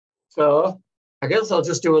So I guess I'll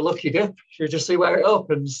just do a lucky dip. Should we just see where it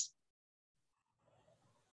opens?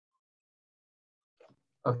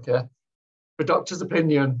 Okay. The doctor's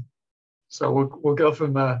opinion. So we'll go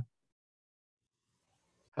from there.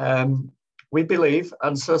 We believe,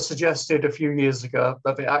 and so suggested a few years ago,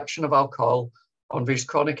 that the action of alcohol on these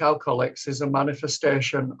chronic alcoholics is a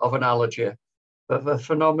manifestation of an allergy, but the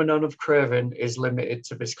phenomenon of craving is limited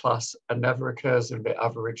to this class and never occurs in the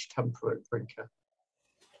average temperate drinker.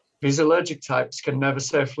 These allergic types can never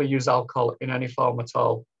safely use alcohol in any form at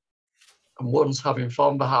all, and once having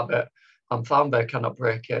formed the habit and found they cannot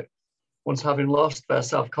break it, once having lost their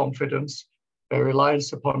self-confidence, their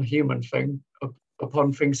reliance upon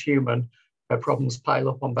things human, their problems pile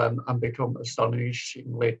up on them and become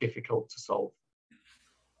astonishingly difficult to solve.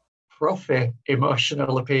 Frothy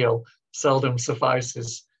emotional appeal seldom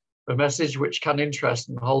suffices. The message which can interest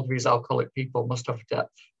and hold these alcoholic people must have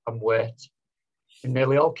depth and weight. In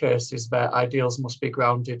nearly all cases, their ideals must be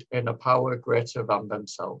grounded in a power greater than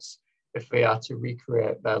themselves if they are to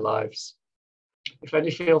recreate their lives. If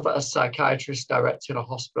any feel that as psychiatrists directing a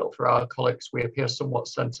hospital for alcoholics we appear somewhat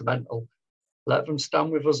sentimental, let them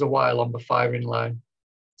stand with us a while on the firing line,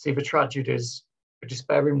 see the tragedies, the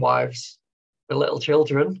despairing wives, the little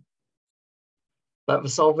children. Let the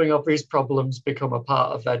solving of these problems become a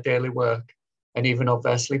part of their daily work and even of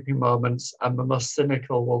their sleeping moments, and the most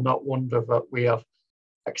cynical will not wonder that we have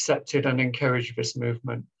accepted and encouraged this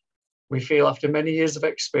movement. We feel after many years of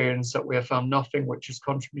experience that we have found nothing which has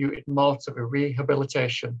contributed more to the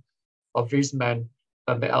rehabilitation of these men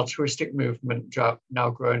than the altruistic movement now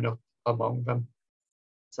growing up among them.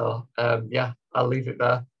 So yeah, I'll leave it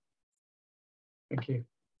there. Thank you.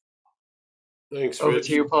 Thanks, Over Rich.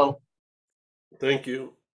 to you, Paul. Thank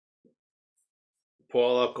you.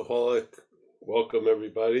 Paul, alcoholic. Welcome,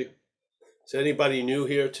 everybody. Is anybody new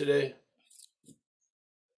here today?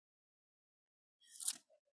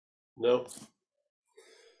 No?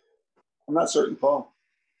 I'm not certain, Paul.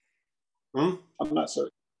 I'm not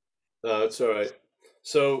certain. No, it's all right.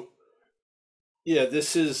 So, yeah,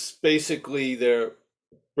 this is basically they're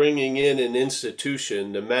bringing in an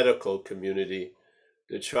institution, the medical community,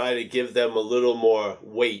 to try to give them a little more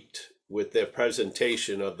weight with their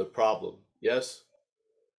presentation of the problem. Yes?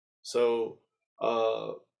 So,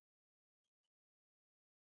 the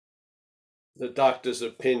doctor's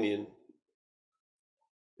opinion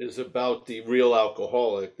is about the real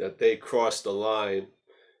alcoholic, that they crossed the line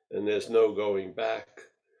and there's no going back.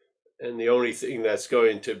 And the only thing that's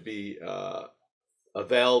going to be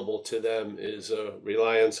available to them is a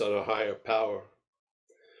reliance on a higher power.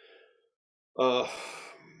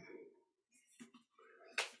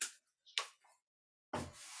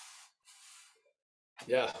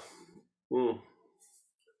 Yeah.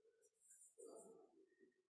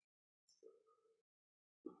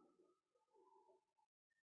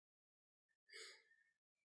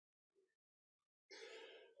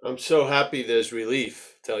 I'm so happy there's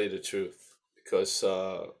relief, tell you the truth, because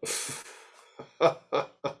I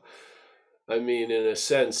mean, in a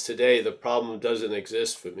sense, today the problem doesn't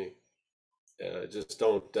exist for me. I just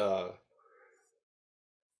don't.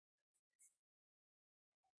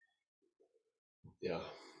 Yeah.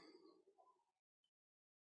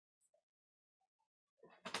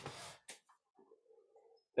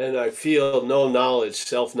 And I feel no knowledge,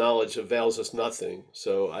 self-knowledge avails us nothing.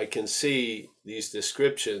 So I can see these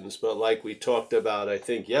descriptions, but like we talked about, I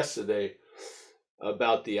think yesterday,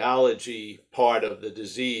 about the allergy part of the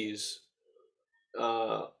disease,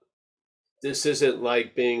 this isn't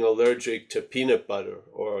like being allergic to peanut butter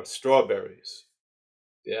or strawberries.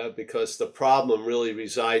 Yeah, because the problem really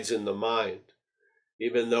resides in the mind.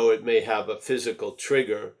 Even though it may have a physical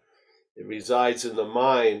trigger, it resides in the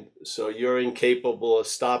mind, so you're incapable of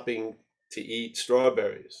stopping to eat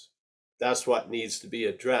strawberries. That's what needs to be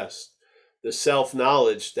addressed. The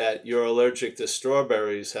self-knowledge that you're allergic to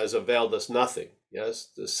strawberries has availed us nothing. Yes,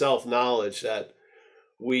 the self-knowledge that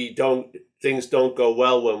things don't go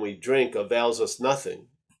well when we drink avails us nothing,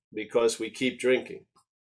 because we keep drinking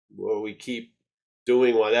or we keep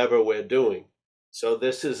doing whatever we're doing. So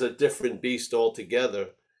this is a different beast altogether.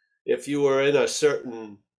 If you were in a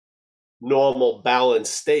certain normal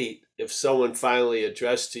balanced state, if someone finally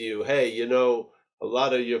addressed to you, hey, you know, a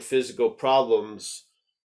lot of your physical problems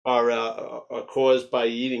are caused by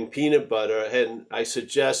eating peanut butter, and I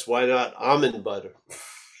suggest, why not almond butter?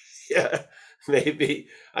 Yeah, maybe.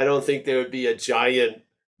 I don't think there would be a giant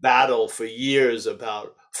battle for years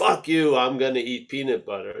about, fuck you, I'm going to eat peanut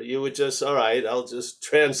butter. You would just, all right, I'll just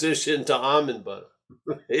transition to almond butter.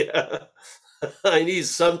 Yeah, I need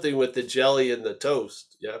something with the jelly and the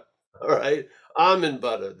toast. Yeah. All right. Almond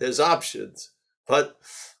butter. There's options. But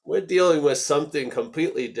we're dealing with something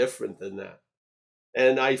completely different than that.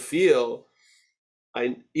 And I feel,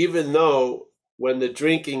 even though when the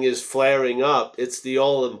drinking is flaring up, it's the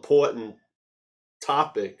all important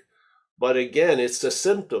topic, but again, it's a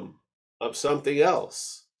symptom of something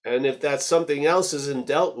else. And if that something else isn't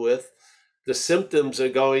dealt with, the symptoms are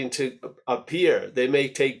going to appear. They may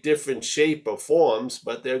take different shape or forms,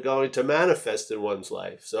 but they're going to manifest in one's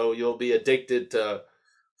life. So you'll be addicted to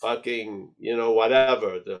fucking,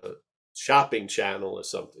 whatever, the shopping channel or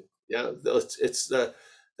something. Yeah, it's the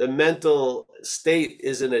mental state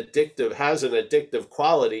has an addictive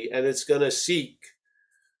quality, and it's going to seek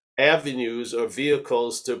avenues or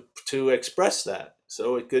vehicles to express that.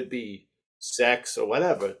 So it could be sex or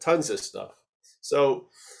whatever, tons of stuff. So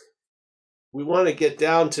we want to get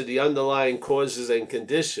down to the underlying causes and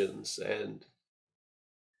conditions. And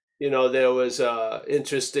there was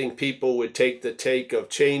interesting, people would take the take of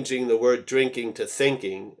changing the word drinking to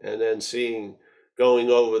thinking, and then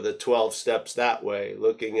going over the 12 steps that way,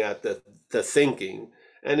 looking at the thinking.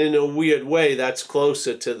 And in a weird way, that's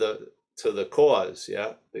closer to the cause,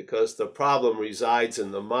 yeah, because the problem resides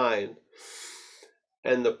in the mind.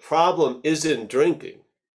 And the problem isn't drinking.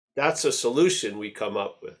 That's a solution we come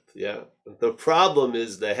up with, yeah. The problem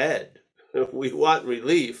is the head. We want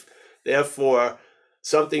relief. Therefore,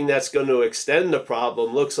 something that's going to extend the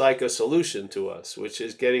problem looks like a solution to us, which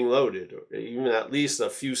is getting loaded, or even at least a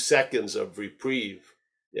few seconds of reprieve,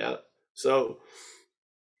 yeah. So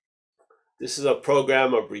this is a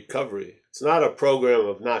program of recovery. It's not a program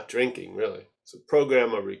of not drinking, really. It's a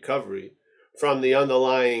program of recovery from the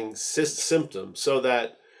underlying symptoms, so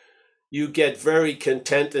that you get very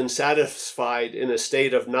content and satisfied in a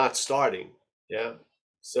state of not starting, yeah?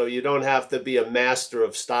 So you don't have to be a master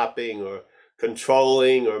of stopping or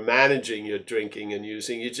controlling or managing your drinking and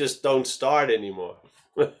using. You just don't start anymore.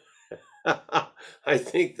 I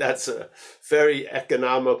think that's a very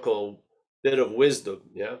economical bit of wisdom,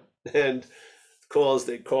 yeah? And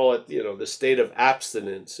they call it, the state of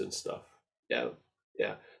abstinence and stuff, yeah,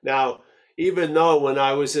 yeah. Now, even though when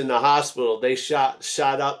I was in the hospital, they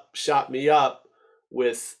shot me up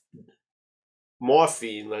with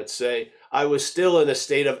morphine, let's say, I was still in a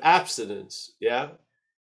state of abstinence, yeah?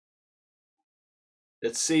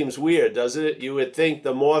 It seems weird, doesn't it? You would think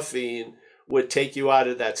the morphine would take you out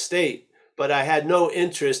of that state, but I had no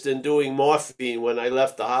interest in doing morphine when I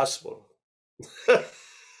left the hospital.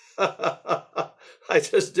 I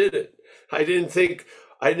just did it. I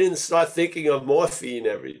didn't start thinking of morphine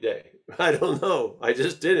every day. I don't know. I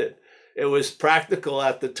just did it. It was practical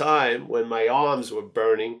at the time when my arms were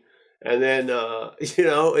burning, and then,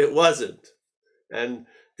 it wasn't. And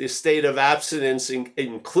the state of abstinence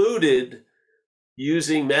included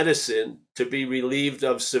using medicine to be relieved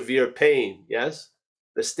of severe pain. Yes,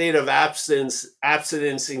 the state of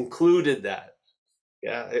abstinence included that.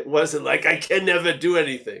 Yeah, it wasn't like I can never do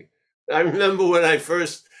anything. I remember when I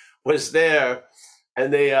first was there,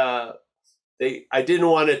 and I didn't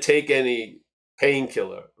want to take any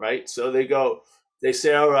painkiller, right? So they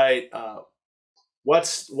say, all right,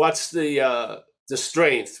 what's the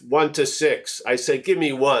strength, 1 to 6? I said, give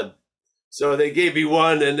me 1. So they gave me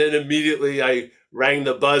 1, and then immediately I rang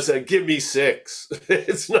the buzzer, give me 6.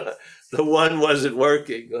 It's not, the 1 wasn't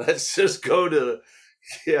working. Let's just go to,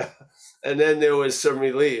 yeah. And then there was some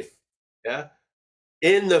relief, yeah,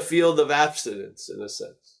 in the field of abstinence, in a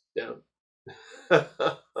sense, yeah.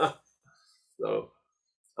 So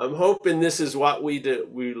I'm hoping this is what we do.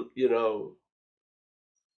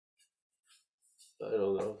 I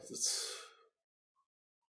don't know.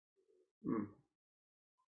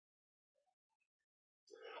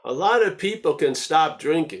 A lot of people can stop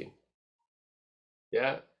drinking.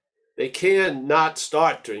 Yeah, they can not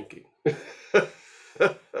start drinking.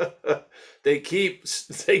 They keep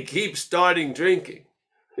starting drinking,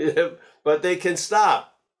 but they can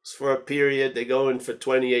stop for a period. They go in for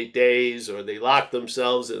 28 days, or they lock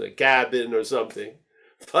themselves in a cabin or something,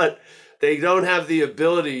 but they don't have the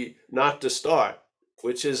ability not to start,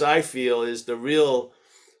 which is, I feel, is the real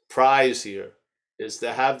prize here, is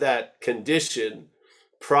to have that condition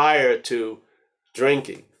prior to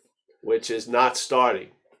drinking, which is not starting.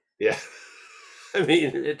 Yeah. I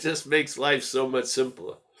mean, it just makes life so much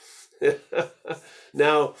simpler.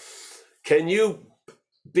 Now, can you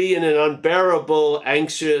be in an unbearable,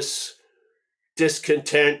 anxious,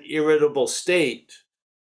 discontent, irritable state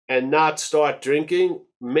and not start drinking?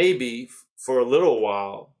 Maybe for a little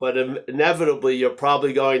while, but inevitably you're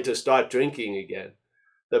probably going to start drinking again.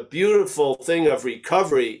 The beautiful thing of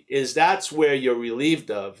recovery is that's where you're relieved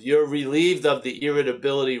of. You're relieved of the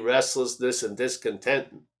irritability, restlessness, and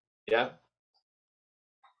discontentment. Yeah.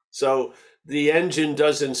 So the engine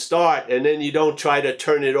doesn't start, and then you don't try to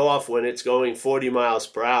turn it off when it's going 40 miles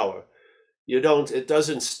per hour. It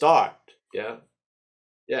doesn't start. Yeah.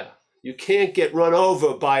 Yeah. You can't get run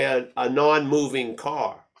over by a non-moving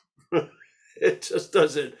car. It just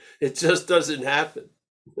doesn't happen.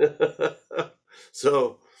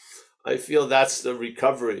 So I feel that's the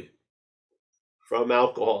recovery from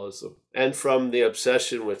alcoholism and from the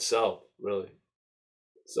obsession with self, really.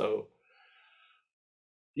 So,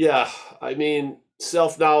 yeah, I mean,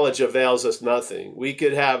 self-knowledge avails us nothing. We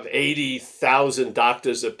could have 80,000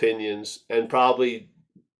 doctors' opinions and probably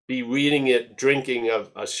be reading it, drinking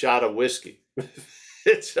a shot of whiskey.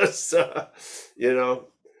 It's just,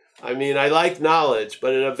 I mean, I like knowledge,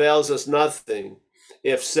 but it avails us nothing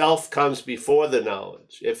if self comes before the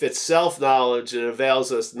knowledge. If it's self-knowledge, it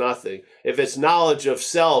avails us nothing. If it's knowledge of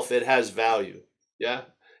self, it has value. Yeah?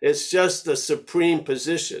 It's just the supreme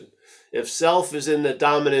position. If self is in the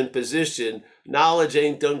dominant position, knowledge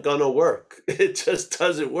ain't gonna work. It just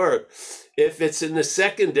doesn't work. If it's in the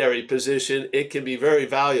secondary position, it can be very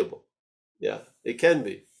valuable. Yeah, it can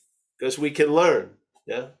be, because we can learn.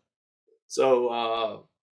 Yeah. So,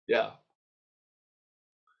 yeah.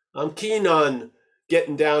 I'm keen on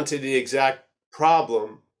getting down to the exact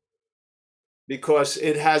problem, because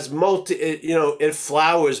it has it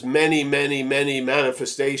flowers many, many, many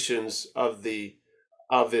manifestations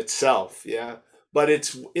of itself. Yeah. But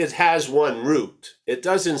it has one root. It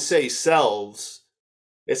doesn't say selves.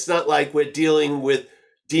 It's not like we're dealing with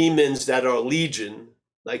demons that are legion,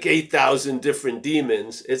 like 8,000 different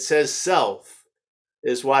demons. It says self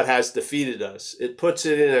is what has defeated us. It puts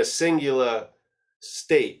it in a singular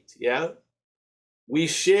state. Yeah. We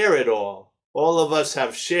share it all. All of us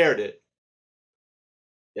have shared it.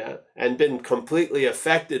 Yeah. And been completely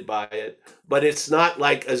affected by it. But it's not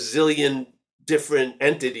like a zillion different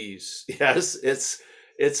entities. Yes.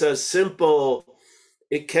 It's a simple,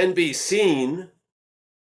 it can be seen.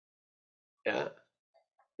 Yeah.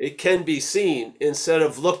 It can be seen instead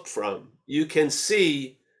of looked from. You can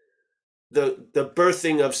see the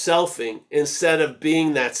birthing of selfing instead of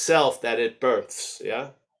being that self that it births.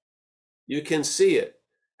 Yeah. You can see it.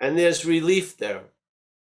 And there's relief there.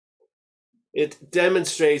 It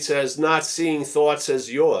demonstrates as not seeing thoughts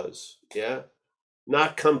as yours. Yeah.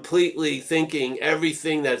 Not completely thinking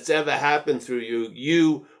everything that's ever happened through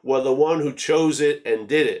you were the one who chose it and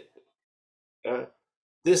did it. Yeah.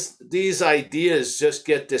 These ideas just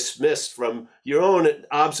get dismissed from your own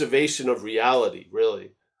observation of reality,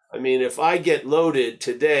 really. I mean, if I get loaded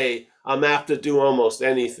today, I'm apt to do almost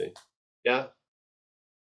anything. Yeah,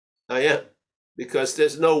 I am. Because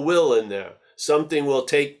there's no will in there. Something will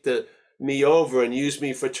take me over and use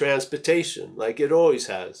me for transportation, like it always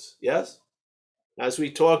has. Yes? As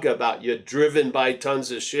we talk about, you're driven by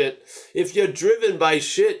tons of shit. If you're driven by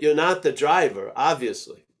shit, you're not the driver,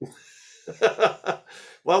 obviously.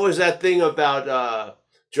 What was that thing about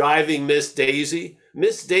driving Miss Daisy?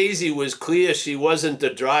 Miss Daisy was clear she wasn't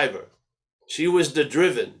the driver. She was the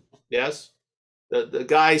driven. Yes? The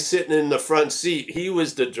guy sitting in the front seat, he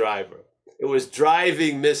was the driver. It was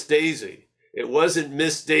driving Miss Daisy. It wasn't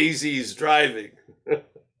Miss Daisy's driving.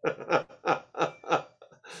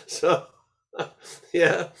 So,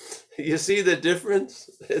 yeah, you see the difference?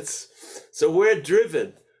 So we're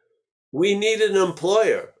driven. We need an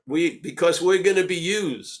employer. Because we're going to be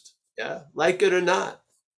used, yeah, like it or not.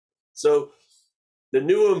 So the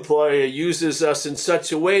new employer uses us in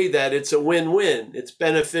such a way that it's a win-win. It's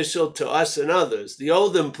beneficial to us and others. The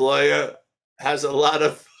old employer has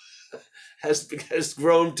has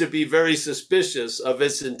grown to be very suspicious of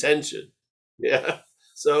its intention. Yeah.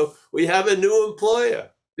 So we have a new employer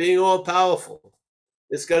being all powerful.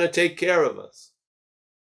 It's going to take care of us.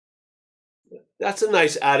 That's a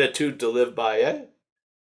nice attitude to live by, eh?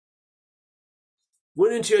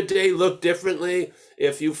 Wouldn't your day look differently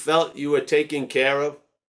if you felt you were taken care of?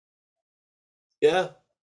 Yeah?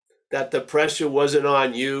 That the pressure wasn't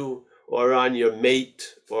on you or on your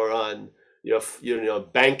mate or on your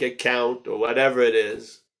bank account or whatever it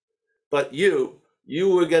is. But you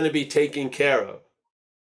were going to be taken care of.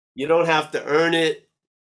 You don't have to earn it.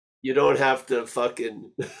 You don't have to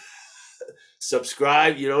fucking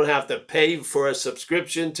subscribe. You don't have to pay for a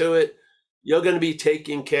subscription to it. You're going to be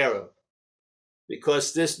taken care of.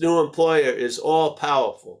 Because this new employer is all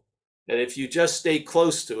powerful. And if you just stay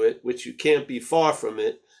close to it, which you can't be far from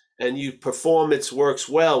it, and you perform its works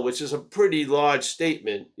well, which is a pretty large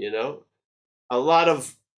statement, a lot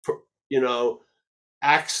of,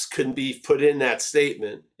 acts can be put in that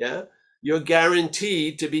statement. Yeah. You're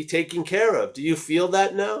guaranteed to be taken care of. Do you feel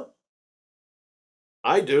that now?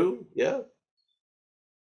 I do. Yeah.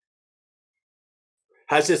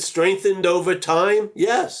 Has it strengthened over time?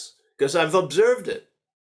 Yes, because I've observed it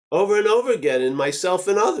over and over again in myself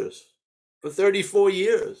and others for 34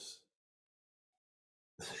 years.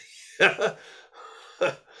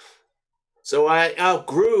 So I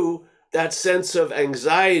outgrew that sense of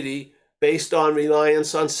anxiety based on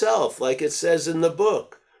reliance on self, like it says in the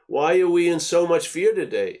book. Why are we in so much fear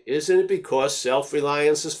today? Isn't it because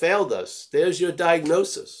self-reliance has failed us? There's your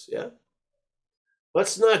diagnosis, yeah?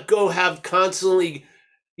 Let's not go have constantly,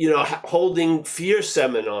 holding fear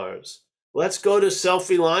seminars. Let's go to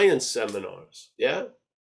self-reliance seminars, yeah?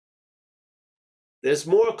 There's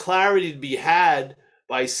more clarity to be had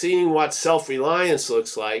by seeing what self-reliance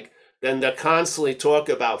looks like than to constantly talk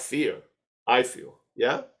about fear, I feel,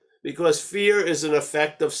 yeah? Because fear is an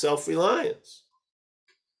effect of self-reliance.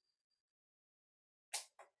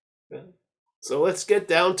 Yeah? So let's get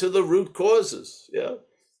down to the root causes, yeah?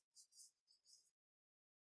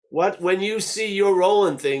 When you see your role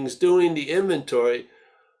in things, doing the inventory,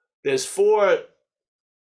 there's 4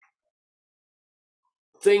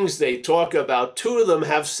 things they talk about. 2 of them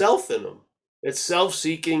have self in them. It's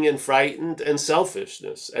self-seeking and frightened and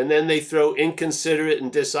selfishness. And then they throw inconsiderate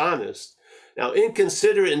and dishonest. Now,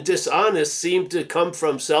 inconsiderate and dishonest seem to come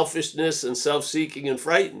from selfishness and self-seeking and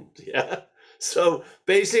frightened. Yeah. So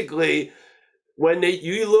basically, when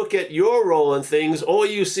you look at your role in things, all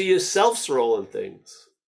you see is self's role in things.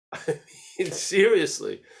 I mean,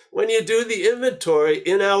 seriously. When you do the inventory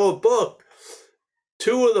in our book,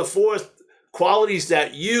 2 of the 4 qualities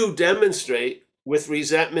that you demonstrate with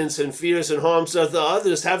resentments and fears and harms of the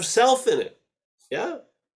others have self in it. Yeah.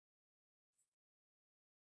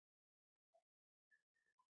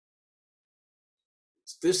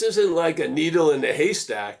 This isn't like a needle in a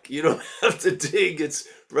haystack. You don't have to dig. It's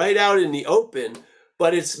right out in the open,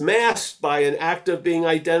 but it's masked by an act of being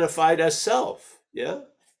identified as self. Yeah.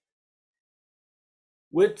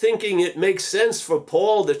 We're thinking it makes sense for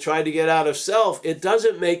Paul to try to get out of self. It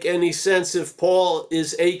doesn't make any sense if Paul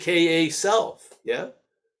is AKA self. Yeah.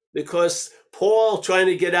 Because Paul trying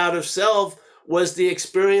to get out of self was the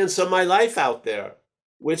experience of my life out there,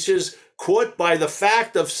 which is caught by the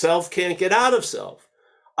fact of self can't get out of self.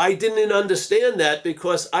 I didn't understand that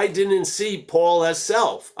because I didn't see Paul as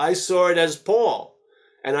self. I saw it as Paul.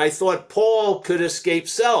 And I thought Paul could escape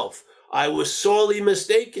self. I was sorely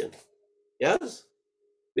mistaken. Yes?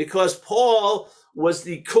 Because Paul was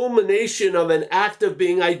the culmination of an act of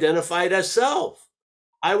being identified as self.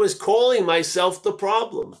 I was calling myself the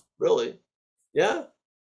problem, really. Yeah.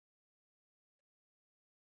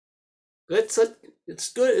 It's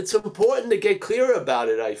good. It's important to get clear about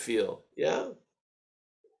it, I feel. Yeah.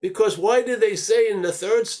 Because why do they say in the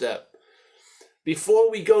 3rd step, before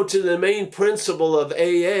we go to the main principle of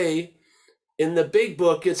AA, in the big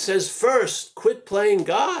book, it says first, quit playing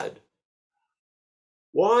God.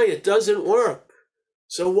 Why? It doesn't work.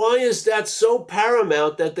 So why is that so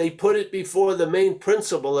paramount that they put it before the main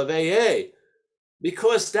principle of AA?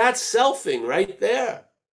 Because that's selfing right there.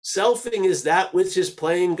 Selfing is that which is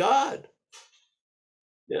playing God.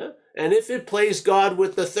 Yeah. And if it plays God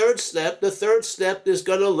with the 3rd step, the 3rd step is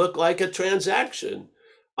going to look like a transaction.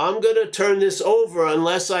 I'm going to turn this over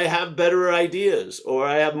unless I have better ideas or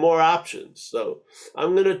I have more options. So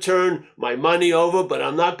I'm going to turn my money over, but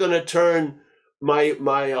I'm not going to turn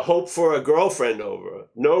my hope for a girlfriend over.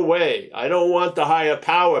 No way. I don't want the higher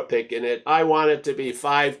power pick in it. I want it to be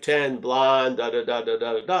 5'10", blonde,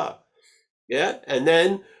 da-da-da-da-da-da. Yeah? And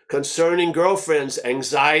then concerning girlfriends,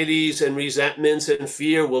 anxieties and resentments and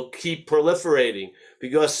fear will keep proliferating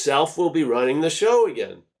because self will be running the show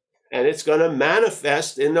again. And it's going to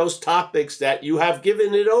manifest in those topics that you have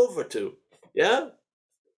given it over to. Yeah?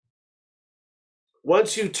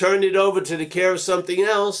 Once you turn it over to the care of something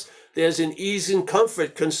else, there's an ease and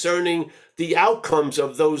comfort concerning the outcomes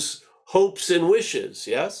of those hopes and wishes.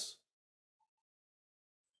 Yes?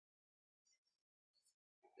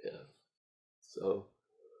 Yeah. So,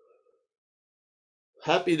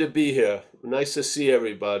 happy to be here. Nice to see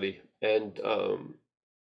everybody. And,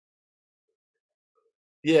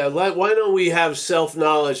 yeah, why don't we have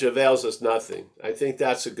self-knowledge avails us nothing? I think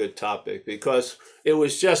that's a good topic because it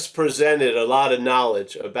was just presented a lot of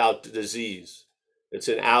knowledge about the disease. It's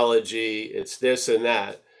an allergy, it's this and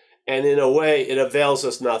that. And in a way, it avails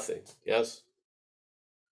us nothing. Yes?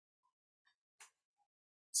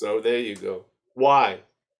 So there you go. Why?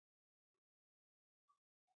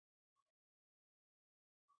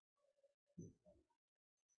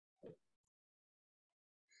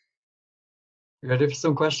 You ready for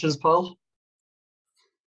some questions, Paul?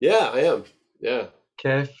 Yeah, I am. Yeah.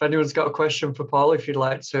 Okay, if anyone's got a question for Paul, if you'd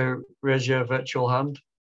like to raise your virtual hand,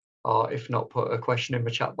 or if not, put a question in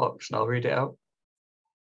the chat box and I'll read it out.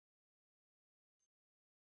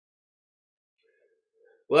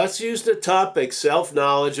 Let's use the topic,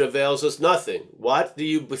 self-knowledge avails us nothing. What do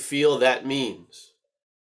you feel that means?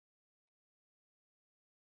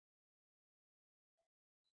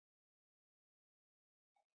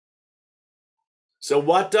 So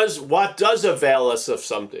what does avail us of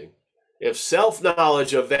something? If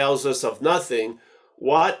self-knowledge avails us of nothing,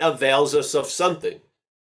 what avails us of something?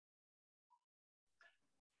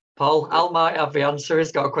 Paul, Al might have the answer.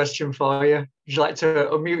 He's got a question for you. Would you like to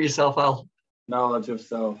unmute yourself, Al? Knowledge of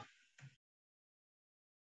self.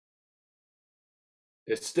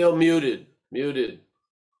 It's still muted.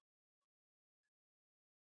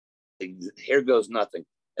 Here goes nothing.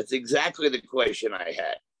 That's exactly the question I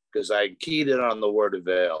had, because I keyed in on the word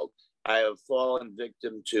availed. I have fallen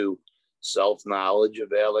victim to self-knowledge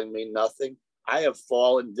availing me nothing. I have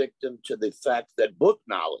fallen victim to the fact that book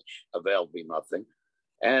knowledge availed me nothing.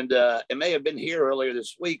 And it may have been here earlier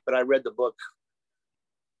this week, but I read the book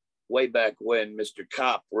way back when Mr.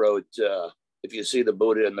 Kopp wrote, if you see the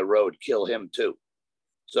Buddha in the road, kill him too.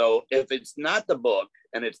 So if it's not the book,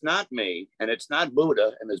 and it's not me, and it's not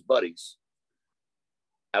Buddha and his buddies,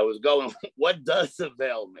 I was going, what does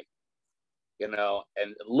avail me? You know,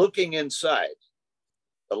 and looking inside,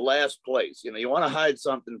 the last place, you know, you want to hide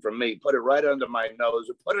something from me, put it right under my nose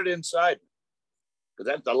or put it inside me. Because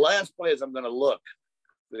that's the last place I'm going to look,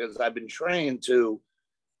 because I've been trained to,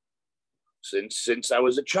 since I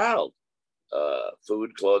was a child,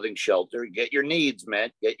 food, clothing, shelter, get your needs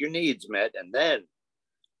met.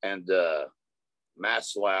 And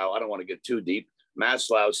Maslow, I don't want to get too deep.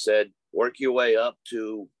 Maslow said, work your way up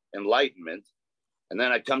to enlightenment. And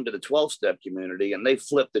then I come to the 12-step community and they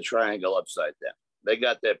flip the triangle upside down. They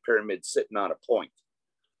got that pyramid sitting on a point.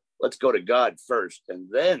 Let's go to God first and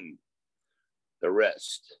then the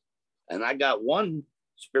rest. And I got one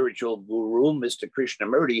spiritual guru, Mr.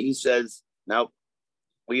 Krishnamurti. He says, now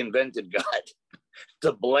we invented God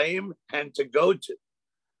to blame and to go to.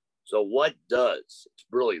 So what does? It's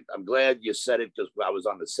brilliant. I'm glad you said it, because I was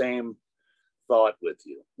on the same thought with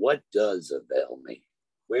you. What does avail me?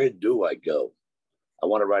 Where do I go? I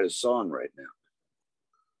want to write a song right now.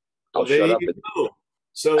 Well, there you go.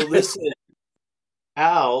 So listen,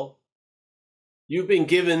 Al, you've been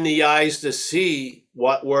given the eyes to see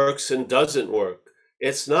what works and doesn't work.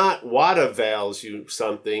 It's not what avails you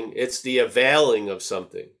something, it's the availing of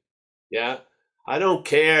something. Yeah? I don't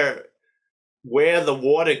care where the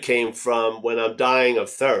water came from when I'm dying of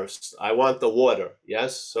thirst. I want the water,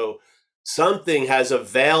 yes? So something has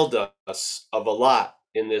availed us of a lot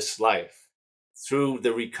in this life through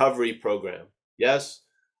the recovery program, yes?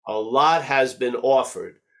 A lot has been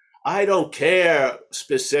offered. I don't care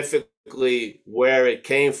specifically where it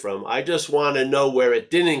came from. I just want to know where it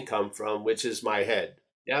didn't come from, which is my head,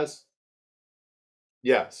 yes?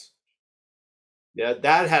 Yes. Yeah,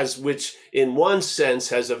 that has, which in one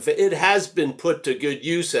sense it has been put to good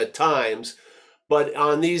use at times, but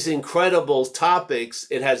on these incredible topics,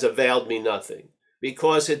 it has availed me nothing,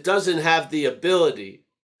 because it doesn't have the ability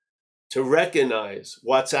to recognize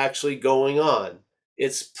what's actually going on.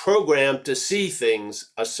 It's programmed to see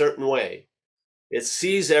things a certain way. It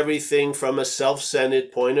sees everything from a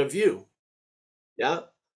self-centered point of view. Yeah.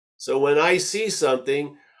 So when I see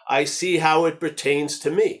something, I see how it pertains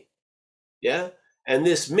to me. Yeah. And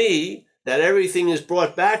this me that everything is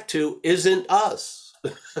brought back to isn't us.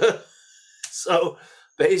 So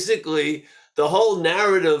basically, the whole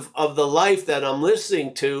narrative of the life that I'm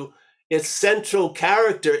listening to, its central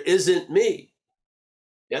character isn't me.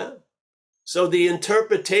 Yeah. So the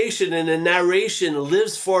interpretation and the narration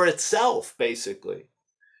lives for itself, basically,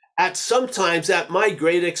 sometimes at my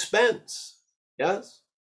great expense. Yes.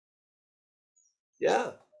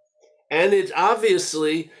 Yeah. And it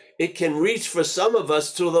obviously, it can reach for some of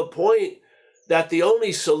us to the point that the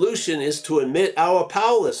only solution is to admit our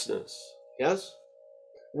powerlessness. Yes?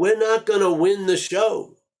 We're not going to win the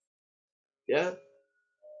show. Yeah?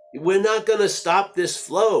 We're not going to stop this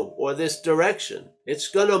flow or this direction. It's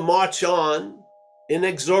going to march on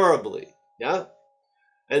inexorably. Yeah?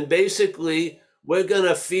 And basically, we're going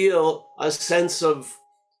to feel a sense of,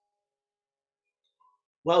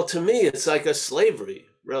 well, to me, it's like a slavery,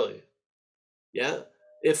 really. Yeah?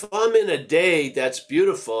 If I'm in a day that's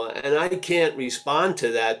beautiful and I can't respond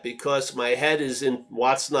to that because my head is in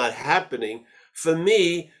what's not happening, for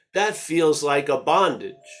me, that feels like a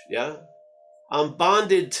bondage. Yeah. I'm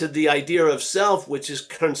bonded to the idea of self, which is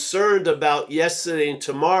concerned about yesterday and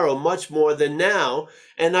tomorrow much more than now.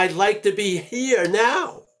 And I'd like to be here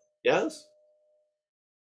now. Yes.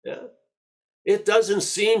 Yeah. It doesn't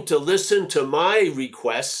seem to listen to my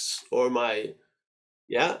requests or my,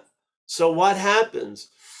 yeah. So what happens?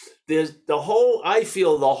 I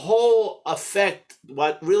feel the whole effect,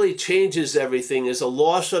 what really changes everything is a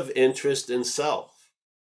loss of interest in self.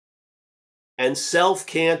 And self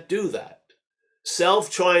can't do that. Self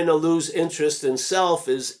trying to lose interest in self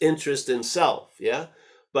is interest in self, yeah?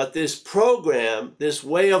 But this program, this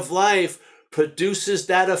way of life, produces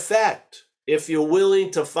that effect. If you're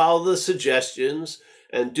willing to follow the suggestions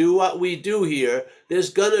and do what we do here, there's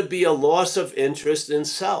going to be a loss of interest in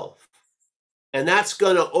self. And that's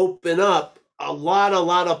going to open up a lot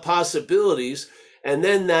of possibilities. And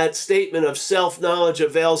then that statement of self-knowledge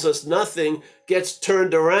avails us nothing gets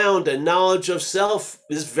turned around, and knowledge of self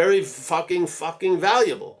is very fucking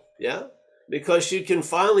valuable, yeah? Because you can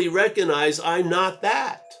finally recognize I'm not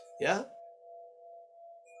that, yeah?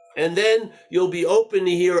 And then you'll be open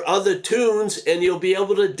to hear other tunes, and you'll be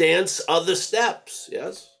able to dance other steps,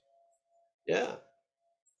 yes? Yeah.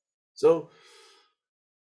 So,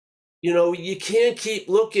 you can't keep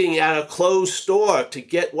looking at a closed store to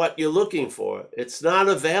get what you're looking for. It's not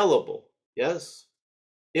available, yes?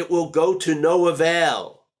 It will go to no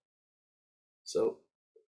avail. So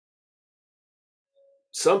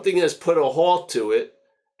something has put a halt to it,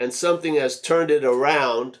 and something has turned it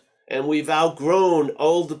around, and we've outgrown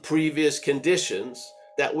all the previous conditions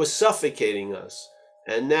that were suffocating us.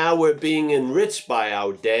 And now we're being enriched by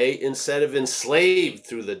our day instead of enslaved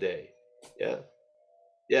through the day. Yeah.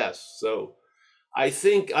 Yes. So I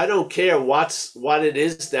think I don't care what it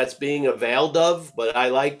is that's being availed of, but I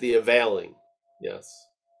like the availing. Yes.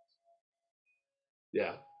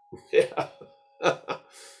 Yeah. Yeah.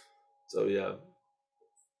 So yeah.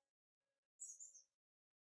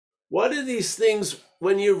 What are these things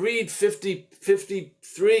when you read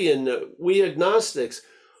 53 and We Agnostics?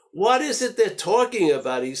 What is it they're talking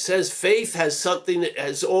about? He says faith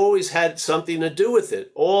has always had something to do with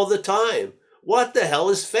it all the time. What the hell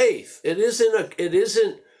is faith? It isn't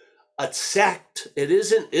a sect. It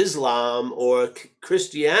isn't Islam or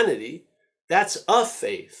Christianity. That's a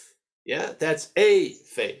faith. Yeah, that's a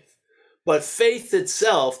faith. But faith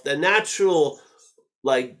itself, the natural,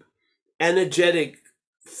 energetic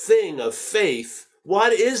thing of faith,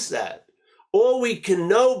 what is that? All we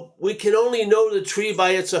can only know the tree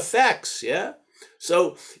by its effects, yeah?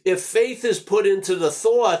 So if faith is put into the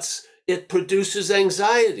thoughts, it produces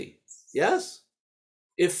anxiety, yes?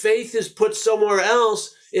 If faith is put somewhere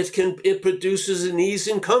else, it produces an ease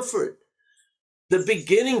and comfort. The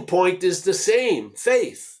beginning point is the same,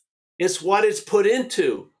 faith. It's what it's put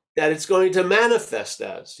into that it's going to manifest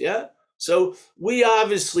as, yeah? So we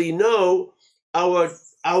obviously know our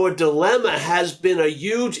dilemma has been a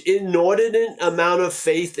huge inordinate amount of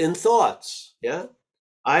faith in thoughts, yeah?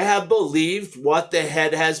 I have believed what the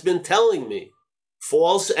head has been telling me.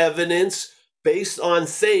 False evidence based on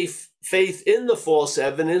faith in the false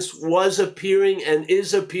evidence was appearing and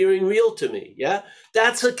is appearing real to me, yeah?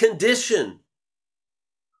 That's a condition.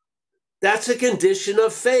 That's a condition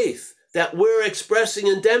of faith that we're expressing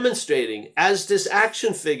and demonstrating as this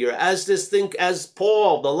action figure, as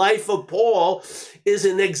Paul. The life of Paul is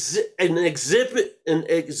an exhibition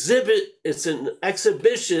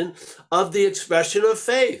of the expression of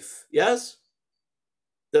faith. Yes?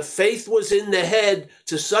 The faith was in the head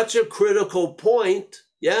to such a critical point,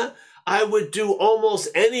 yeah? I would do almost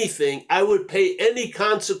anything. I would pay any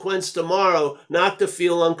consequence tomorrow not to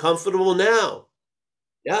feel uncomfortable now.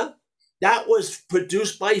 Yeah? That was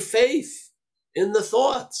produced by faith in the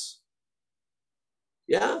thoughts.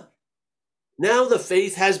 Yeah. Now the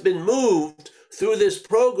faith has been moved through this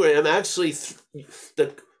program. Actually,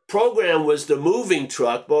 the program was the moving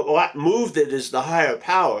truck, but what moved it is the higher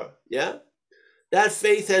power. Yeah. That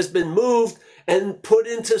faith has been moved and put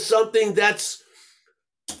into something that's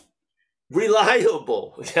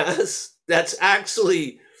reliable. Yes. That's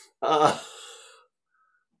actually,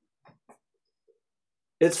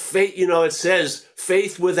 it's faith, it says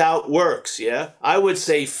faith without works, yeah? I would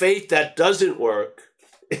say faith that doesn't work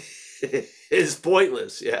is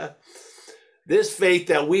pointless, yeah? This faith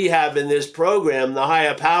that we have in this program, the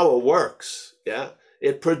higher power, works, yeah?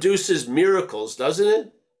 It produces miracles, doesn't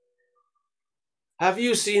it? Have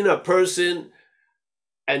you seen a person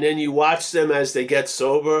and then you watch them as they get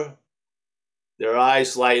sober? Their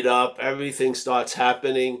eyes light up, everything starts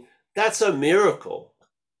happening. That's a miracle.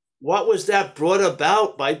 What was that brought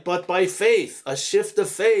about but by faith, a shift of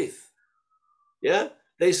faith? Yeah?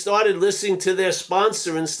 They started listening to their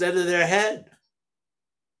sponsor instead of their head.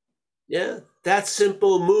 Yeah? That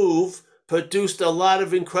simple move produced a lot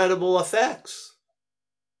of incredible effects.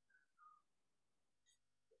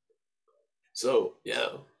 So, yeah.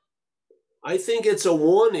 I think it's a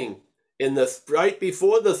warning right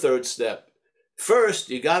before the third step. first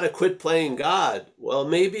you got to quit playing God. Well,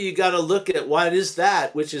 maybe you got to look at what is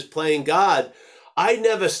that, which is playing God. I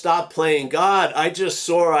never stopped playing God. I just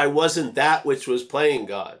saw I wasn't that which was playing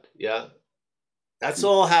God. Yeah. That's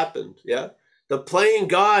all happened. Yeah. The playing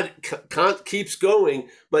God keeps going,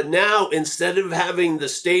 but now instead of having the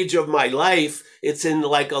stage of my life, it's in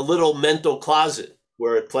like a little mental closet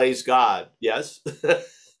where it plays God. Yes.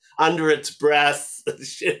 Under its breath.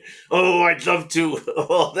 Oh, I'd love to,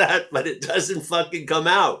 all that, but it doesn't fucking come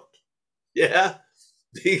out. Yeah.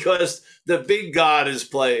 Because the big God is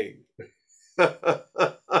playing.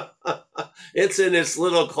 It's in its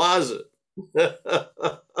little closet.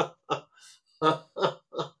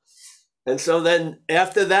 And so then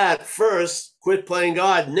after that, first, quit playing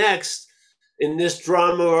God. Next, in this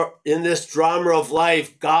drama of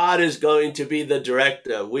life, God is going to be the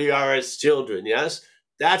director. We are his children, yes?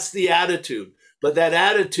 That's the attitude. But that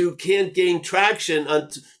attitude can't gain traction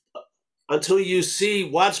until you see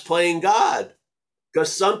what's playing God.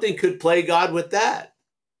 Because something could play God with that.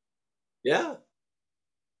 Yeah.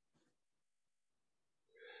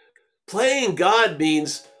 Playing God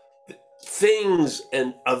means things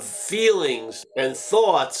and of feelings and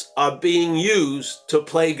thoughts are being used to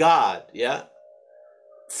play God. Yeah.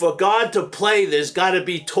 For God to play, there's got to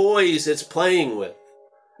be toys it's playing with.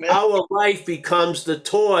 Yeah. Our life becomes the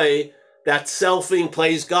toy that selfing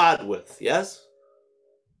plays God with. Yes.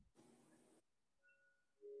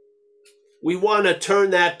 We want to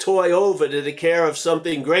turn that toy over to the care of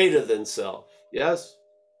something greater than self. Yes.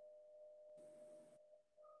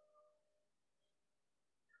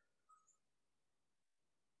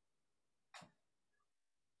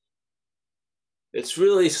 It's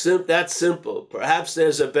really that simple. Perhaps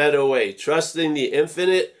there's a better way. Trusting the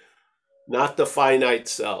infinite, not the finite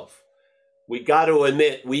self. We got to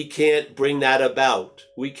admit we can't bring that about.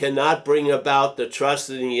 We cannot bring about the trust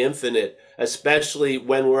in the infinite, especially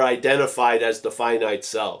when we're identified as the finite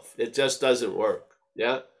self. It just doesn't work.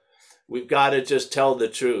 Yeah. We've got to just tell the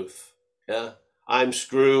truth. Yeah. I'm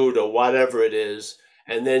screwed or whatever it is.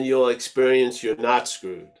 And then you'll experience you're not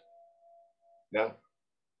screwed. Yeah.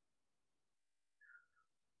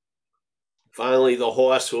 Finally, the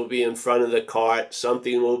horse will be in front of the cart.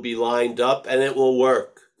 Something will be lined up and it will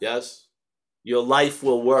work. Yes. Your life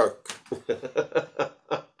will work.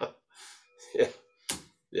 Yeah.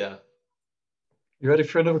 Yeah. You ready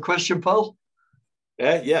for another question, Paul?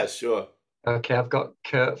 Yeah, sure. Okay, I've got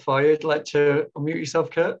Kurt for you. I'd like to unmute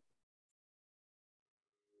yourself, Kurt.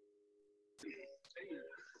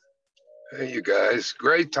 Hey, you guys.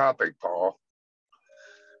 Great topic, Paul.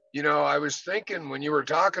 You know, I was thinking when you were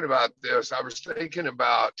talking about this, I was thinking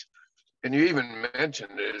about, and you even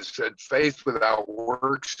mentioned it said faith without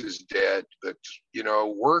works is dead. But, you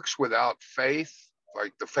know, works without faith,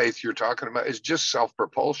 like the faith you're talking about, is just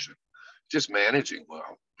self-propulsion, just managing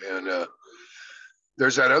well. And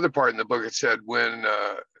there's that other part in the book. It said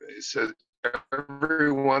it said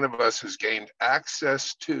every one of us has gained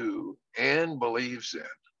access to and believes in.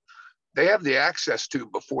 They have the access to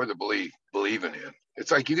before the believing in. It's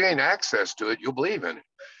like you gain access to it, you'll believe in it.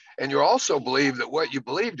 And you also believe that what you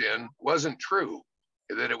believed in wasn't true,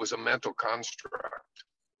 that it was a mental construct.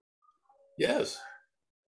 Yes.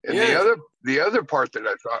 And yes. the other part that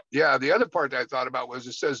I thought about was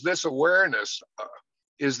it says this awareness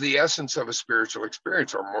is the essence of a spiritual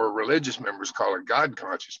experience, or more religious members call it God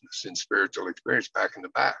consciousness in spiritual experience back in the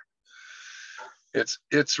back.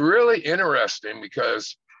 It's really interesting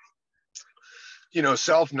because, you know,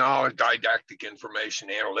 self-knowledge, didactic information,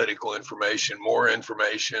 analytical information, more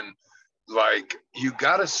information, like you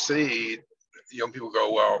got to see, young people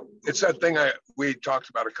go, well, it's that thing we talked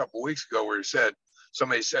about a couple of weeks ago where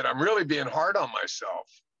somebody said, I'm really being hard on myself.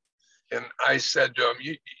 And I said to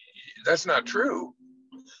him, that's not true.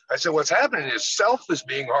 I said, what's happening is self is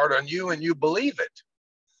being hard on you and you believe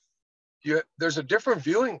it. There's a different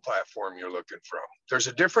viewing platform you're looking from. There's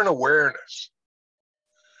a different awareness.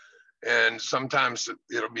 And sometimes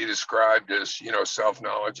it'll be described as, you know,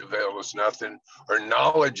 self-knowledge availeth nothing, or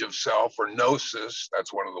knowledge of self, or gnosis.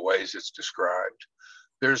 That's one of the ways it's described.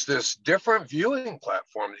 There's this different viewing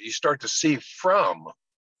platform that you start to see from.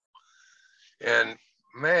 And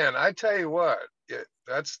man, I tell you what,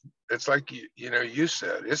 it's like, you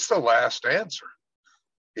said, it's the last answer.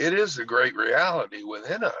 It is the great reality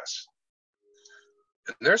within us.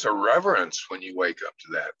 And there's a reverence when you wake up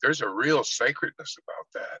to that. There's a real sacredness about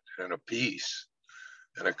that, and a peace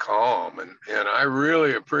and a calm. And I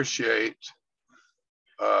really appreciate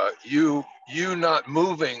you not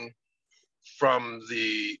moving from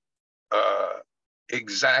the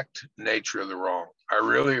exact nature of the wrong. I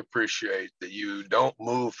really appreciate that you don't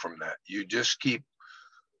move from that. You just keep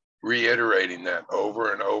reiterating that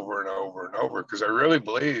over and over and over and over, because I really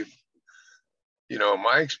believe,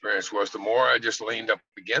 my experience was the more I just leaned up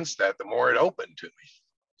against that, the more it opened to me.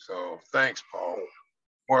 So thanks, Paul.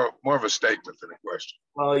 More of a statement than a question.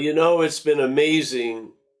 Well, it's been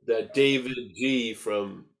amazing that David G.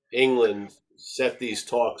 from England set these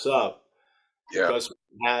talks up, because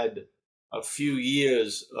we had a few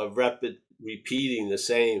years of repeating the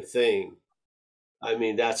same thing. I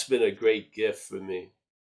mean, that's been a great gift for me.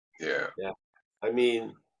 Yeah.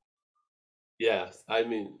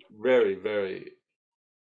 Very, very,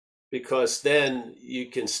 because then you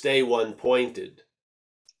can stay one pointed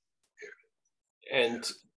and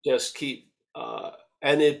just keep,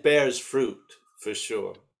 and it bears fruit for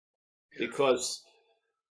sure, because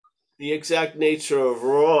the exact nature of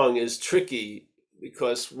wrong is tricky,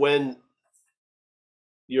 because when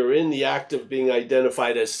you're in the act of being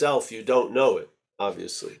identified as self, you don't know it,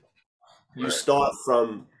 obviously. You start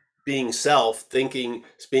from being self, thinking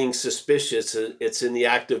it's being suspicious, it's in the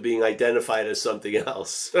act of being identified as something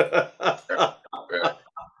else.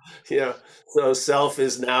 Yeah. So self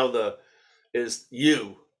is now is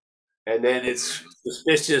you. And then it's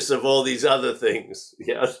suspicious of all these other things.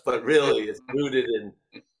 Yes, but really it's rooted in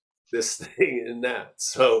this thing and that.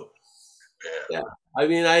 So yeah.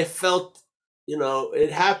 I felt,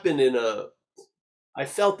 it happened I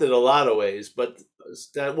felt it a lot of ways, but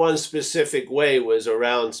that one specific way was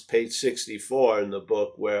around page 64 in the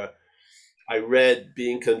book, where I read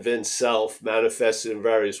Being Convinced Self manifested in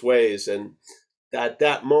various ways. And at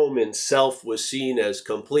that moment, self was seen as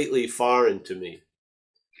completely foreign to me,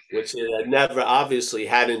 which it had never, obviously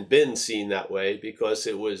hadn't been seen that way, because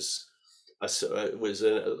it was a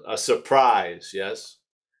surprise. Yes.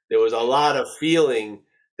 There was a lot of feeling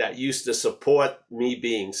that used to support me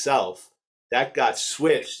being self. That got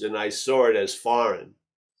switched, and I saw it as foreign.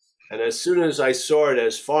 And as soon as I saw it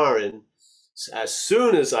as foreign,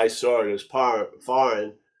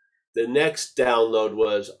 the next download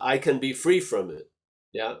was, I can be free from it.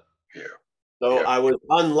 Yeah. Yeah. So I was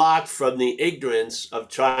unlocked from the ignorance of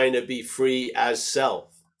trying to be free as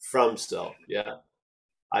self, from self. Yeah.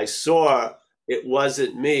 I saw it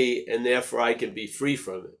wasn't me, and therefore I can be free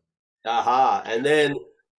from it. Aha. And then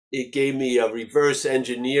it gave me a reverse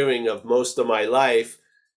engineering of most of my life.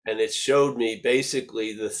 And it showed me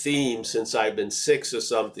basically the theme since I've been 6 or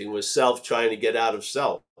something was self trying to get out of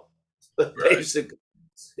self. Basically,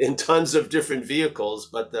 in tons of different vehicles,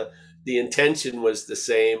 but the intention was the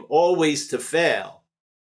same, always to fail.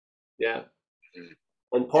 Yeah.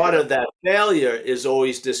 And part of that failure is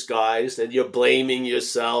always disguised, and you're blaming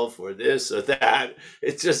yourself or this or that.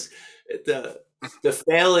 It's just the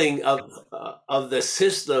failing of the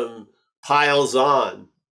system piles on.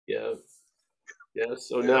 Yeah. Yeah.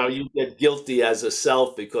 So now you get guilty as a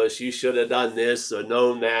self because you should have done this or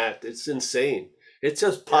known that. It's insane. It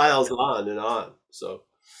just piles on and on. So,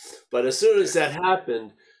 but as soon as that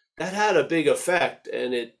happened, that had a big effect,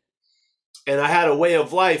 and I had a way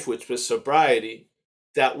of life, which was sobriety,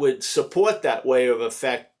 that would support that way of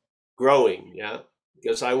effect growing. Yeah.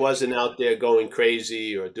 Because I wasn't out there going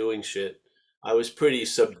crazy or doing shit. I was pretty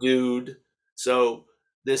subdued. So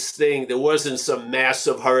this thing, there wasn't some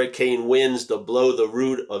massive hurricane winds to blow the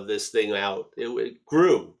root of this thing out. It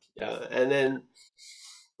grew. Yeah. And then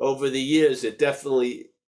over the years, it definitely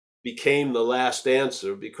became the last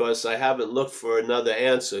answer, because I haven't looked for another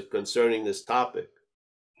answer concerning this topic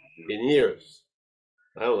in years.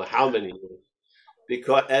 I don't know how many years.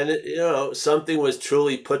 Because, and something was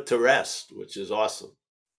truly put to rest, which is awesome.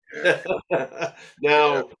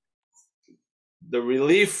 Now, the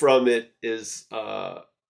relief from it is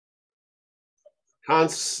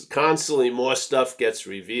constantly more stuff gets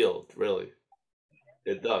revealed, really.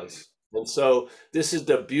 It does. And so this is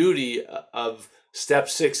the beauty of step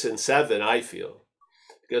 6 and 7, I feel.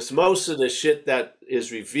 Because most of the shit that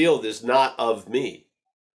is revealed is not of me.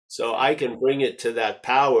 So I can bring it to that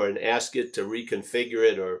power and ask it to reconfigure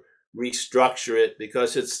it or restructure it,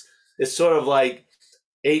 because it's sort of like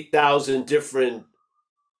 8,000 different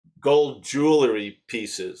gold jewelry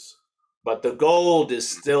pieces, but the gold is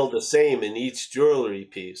still the same in each jewelry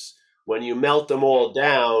piece. When you melt them all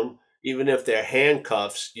down, even if they're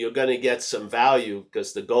handcuffs, you're going to get some value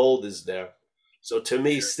because the gold is there. So to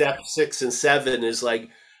me, step 6 and 7 is like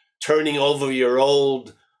turning over your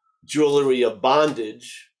old jewelry of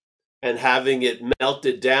bondage and having it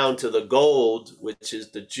melted down to the gold, which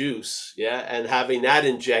is the juice, and having that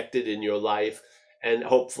injected in your life and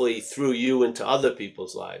hopefully through you into other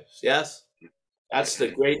people's lives. Yes? That's the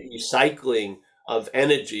great recycling of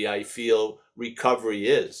energy I feel recovery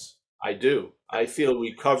is. I do. I feel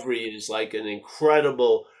recovery is like an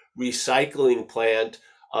incredible recycling plant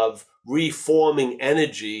of reforming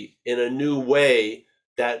energy in a new way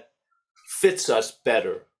that fits us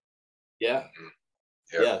better. Yeah.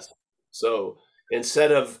 Yeah. Yes. So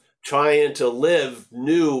instead of trying to live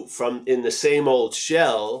new from in the same old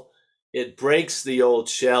shell, it breaks the old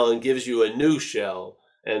shell and gives you a new shell,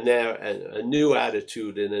 and there and a new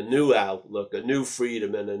attitude and a new outlook, a new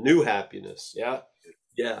freedom and a new happiness. Yeah.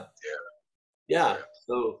 Yeah. Yeah.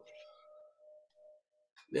 So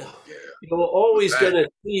yeah. You're always going to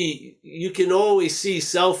see, you can always see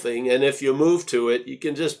selfing. And if you move to it, you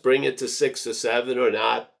can just bring it to 6 or 7 or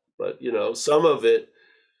not. But, some of it,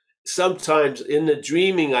 sometimes in the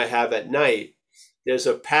dreaming I have at night, there's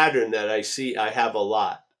a pattern that I see I have a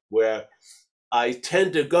lot where I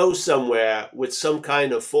tend to go somewhere with some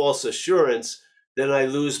kind of false assurance. Then I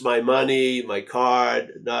lose my money, my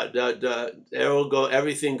card,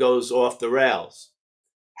 everything goes off the rails.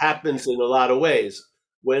 Happens in a lot of ways.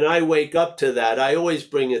 When I wake up to that, I always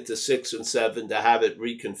bring it to 6 and 7 to have it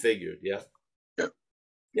reconfigured. Yeah.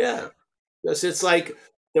 Yeah. Because it's like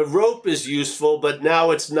the rope is useful, but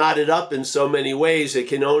now it's knotted up in so many ways, it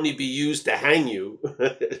can only be used to hang you.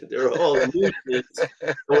 They're all useless.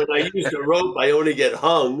 When I use the rope, I only get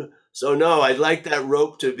hung. So no, I'd like that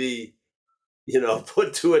rope to be,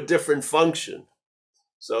 put to a different function.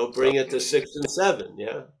 So bring it to 6 and 7.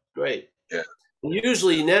 Yeah. Great. Yeah.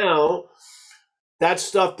 Usually now, that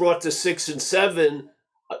stuff brought to 6 and 7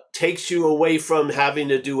 takes you away from having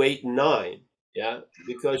to do 8 and 9, yeah,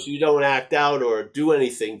 because you don't act out or do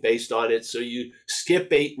anything based on it. So you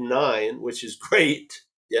skip 8 and 9, which is great,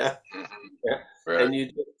 yeah, yeah. Right. And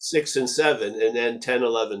you do 6 and 7, and then 10,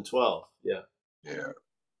 11, 12, yeah,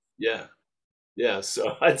 yeah.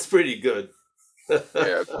 So that's pretty good.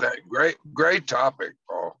 Yeah, great topic,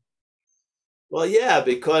 Paul. Well, yeah,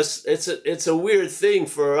 because it's a weird thing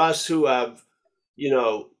for us who have,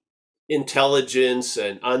 intelligence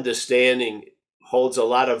and understanding holds a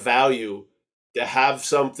lot of value, to have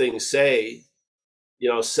something say,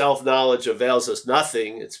 self-knowledge avails us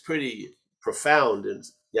nothing. It's pretty profound and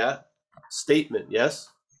statement. Yes.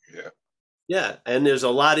 Yeah. And there's a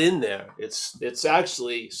lot in there. It's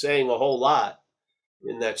actually saying a whole lot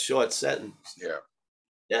in that short sentence.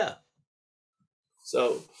 Yeah.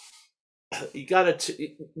 So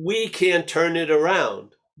we can't turn it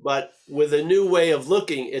around. But with a new way of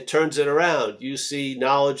looking, it turns it around. You see,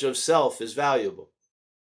 knowledge of self is valuable.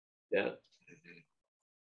 Yeah.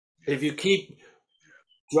 If you keep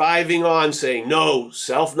driving on saying, no,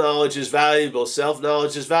 self-knowledge is valuable,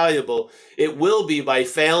 it will be by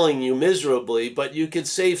failing you miserably, but you could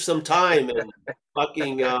save some time and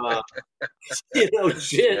fucking,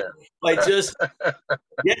 shit by just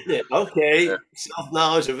getting it. Okay,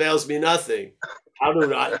 self-knowledge avails me nothing.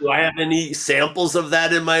 Do I have any samples of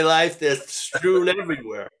that in my life? They're strewn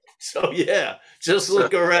everywhere. So yeah, just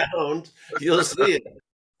look around, you'll see it.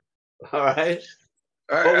 All right.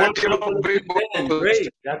 I tell people, great.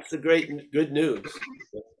 That's the good news.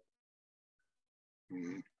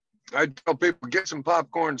 I tell people, get some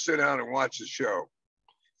popcorn, sit down, and watch the show.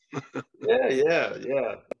 Yeah.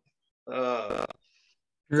 You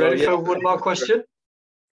ready for one more question?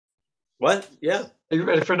 What? Yeah. Are you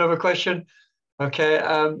ready for another question? Okay.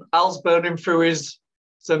 Al's burning through his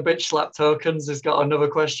some bitch slap tokens. He's got another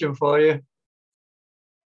question for you.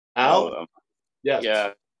 Al? Yes.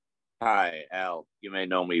 Yeah. Hi, Al. You may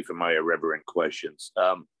know me from my irreverent questions.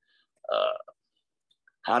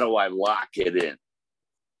 How do I lock it in?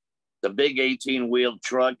 The big 18-wheel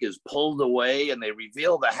truck is pulled away and they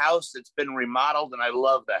reveal the house that's been remodeled, and I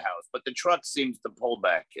love the house, but the truck seems to pull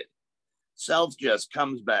back in. Self just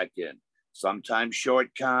comes back in. Sometimes short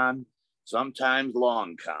con, sometimes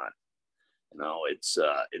long con. It's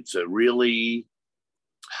a really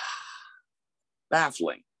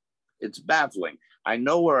baffling. It's baffling. I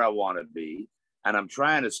know where I want to be, and I'm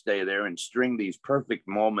trying to stay there and string these perfect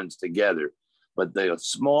moments together. But the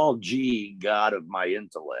small g God of my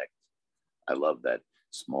intellect, I love that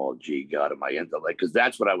small g God of my intellect, because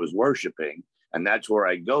that's what I was worshiping. And that's where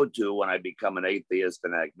I go to when I become an atheist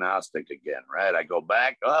and agnostic again, right? I go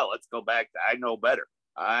back. Oh, let's go back to I know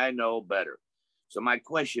better. So my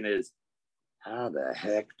question is, how the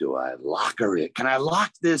heck do I lock her in? Can I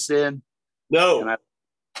lock this in? No.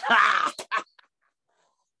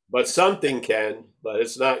 But something can, but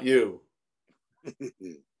it's not you.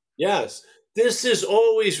 Yes. This is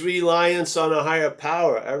always reliance on a higher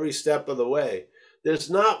power every step of the way. There's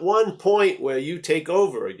not one point where you take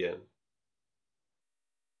over again.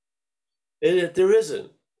 There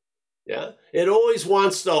isn't. Yeah. It always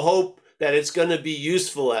wants to hope that it's going to be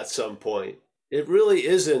useful at some point. It really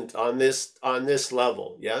isn't on this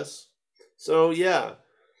level. Yes. So yeah.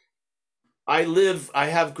 I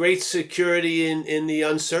have great security in the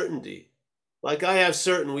uncertainty. Like I have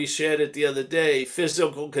certain, we shared it the other day,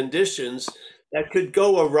 physical conditions that could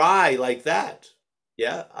go awry like that.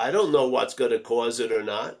 Yeah, I don't know what's going to cause it or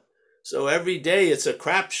not. So every day it's a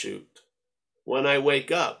crapshoot when I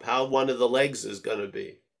wake up, how one of the legs is going to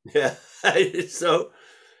be. Yeah. So,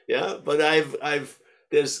 yeah, but I've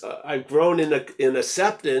grown in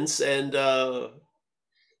acceptance and,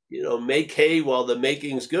 make hay while the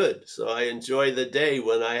making's good. So I enjoy the day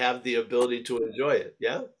when I have the ability to enjoy it.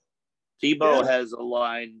 Yeah. Tebow has a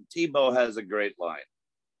line. Tebow has a great line.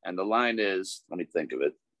 And the line is, let me think of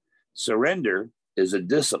it. Surrender is a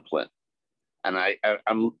discipline. And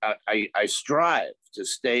I strive to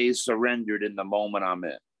stay surrendered in the moment I'm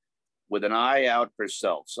in, with an eye out for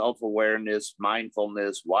self-awareness,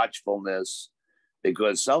 mindfulness, watchfulness,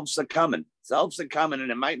 because self's a coming,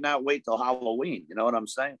 and it might not wait till Halloween. You know what I'm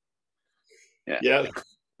saying? Yeah.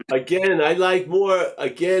 Again, I like more,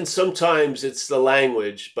 sometimes it's the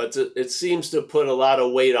language, but it seems to put a lot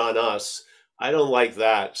of weight on us. I don't like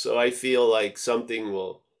that. So I feel like something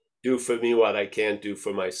will do for me what I can't do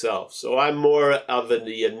for myself. So I'm more of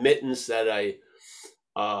the admittance that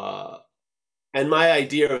and my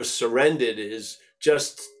idea of surrendered is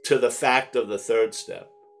just to the fact of the third step.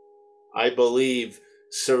 I believe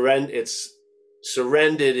surrendered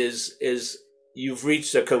is you've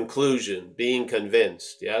reached a conclusion, being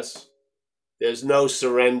convinced. Yes. There's no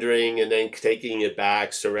surrendering and then taking it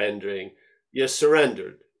back, surrendering. You're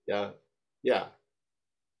surrendered. Yeah. Yeah.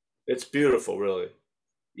 It's beautiful, really.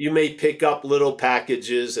 You may pick up little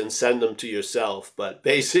packages and send them to yourself, but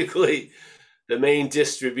basically the main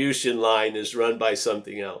distribution line is run by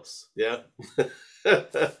something else. Yeah.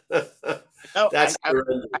 That's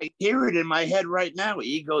I hear it in my head right now.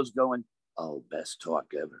 Ego's going, oh, best talk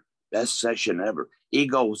ever. Best session ever.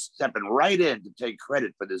 Ego stepping right in to take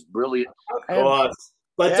credit for this brilliant. Of course.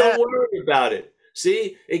 But don't worry about it.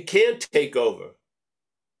 See, it can't take over.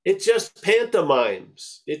 It just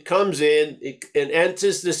pantomimes. It comes in, it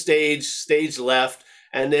enters the stage left,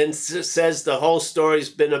 and then says the whole story's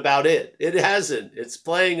been about it. It hasn't. It's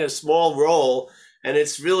playing a small role, and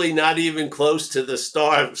it's really not even close to the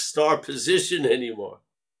star position anymore.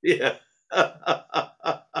 Yeah.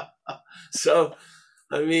 So,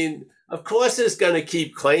 I mean, of course it's going to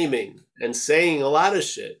keep claiming and saying a lot of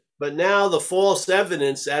shit. But now the false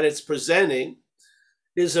evidence that it's presenting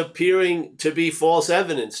is appearing to be false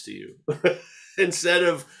evidence to you instead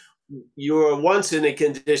of you were once in a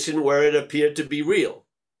condition where it appeared to be real.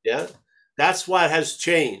 Yeah. That's what has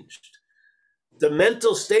changed. The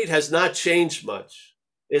mental state has not changed much.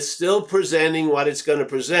 It's still presenting what it's going to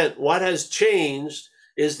present. What has changed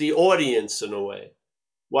is the audience in a way.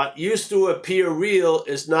 What used to appear real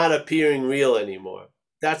is not appearing real anymore.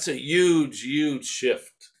 That's a huge, huge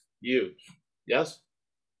shift. Huge. Yes?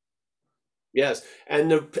 Yes,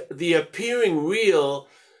 and the appearing real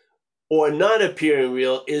or not appearing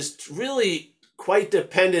real is really quite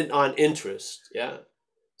dependent on interest. Yeah.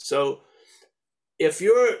 So if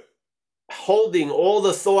you're holding all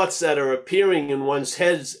the thoughts that are appearing in one's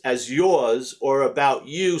head as yours or about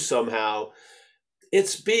you somehow,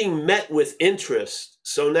 it's being met with interest.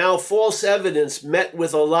 So now false evidence met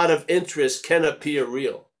with a lot of interest can appear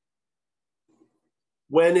real.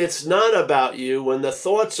 When it's not about you, when the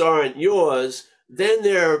thoughts aren't yours, then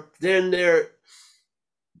they're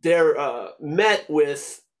met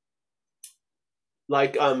with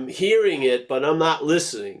like I'm hearing it, but I'm not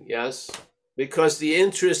listening. Yes, because the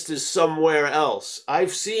interest is somewhere else.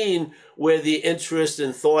 I've seen where the interest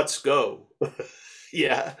and thoughts go.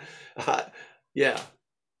 Yeah, yeah.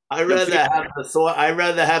 I rather have the thought. I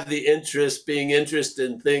rather have the interest being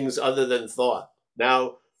interested in things other than thought.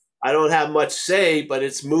 Now, I don't have much say, but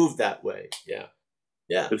it's moved that way. Yeah.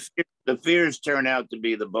 Yeah. The fears turn out to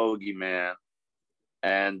be the bogeyman,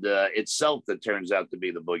 and it's self that turns out to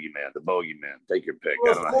be the boogeyman, the bogeyman. Take your pick.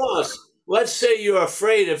 Well, of course. Let's say you're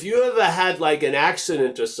afraid. If you ever had like an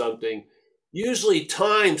accident or something, usually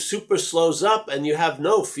time super slows up and you have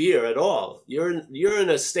no fear at all. You're in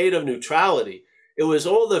a state of neutrality. It was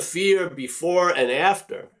all the fear before and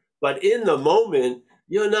after. But in the moment,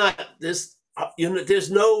 you're not this.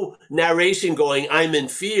 There's no narration going, I'm in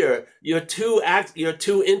fear. You're too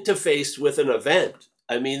interfaced with an event.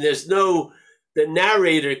 I mean, the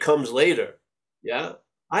narrator comes later. Yeah.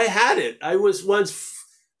 I had it. I was once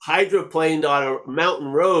hydroplaned on a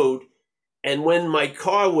mountain road, and when my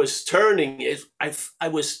car was turning, I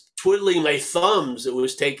was twiddling my thumbs. It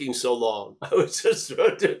was taking so long. I was just,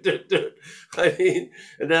 I mean,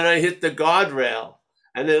 and then I hit the guardrail,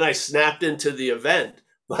 and then I snapped into the event.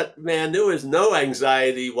 But man, there was no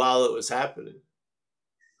anxiety while it was happening.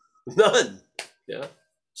 None. Yeah.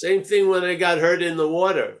 Same thing when I got hurt in the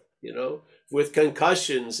water, with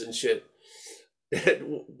concussions and shit.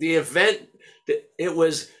 The event, it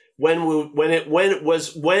was when it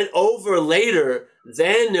went over later,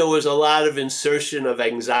 then there was a lot of insertion of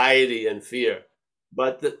anxiety and fear.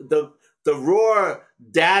 But the raw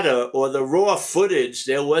data or the raw footage,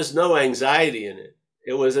 there was no anxiety in it.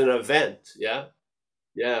 It was an event. Yeah.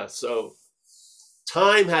 Yeah. So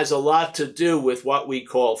time has a lot to do with what we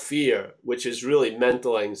call fear, which is really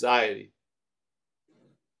mental anxiety.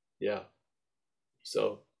 Yeah.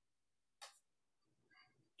 So.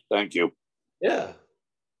 Thank you. Yeah.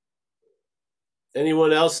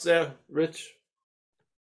 Anyone else there, Rich?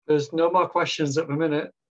 There's no more questions at the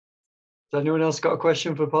minute. Has anyone else got a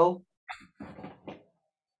question for Paul?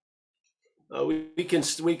 We can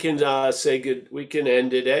say good. We can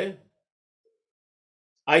end it, eh?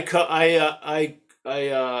 I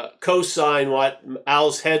co-sign what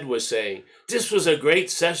Al's head was saying. This was a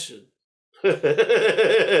great session.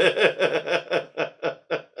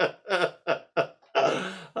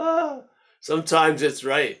 Sometimes it's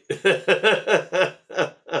right.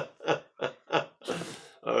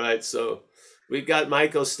 All right, so we got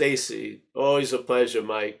Michael Stacy. Always a pleasure,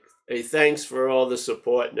 Mike. Hey, thanks for all the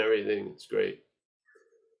support and everything. It's great.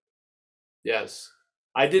 Yes.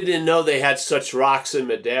 I didn't know they had such rocks in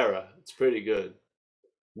Madeira. It's pretty good.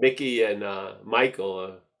 Mickey and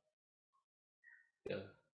Michael. Yeah.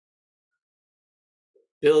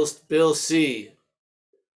 Bill C.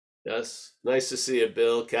 Yes. Nice to see you,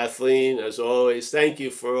 Bill. Kathleen, as always, thank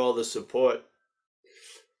you for all the support.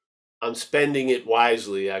 I'm spending it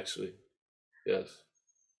wisely, actually. Yes.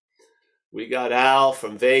 We got Al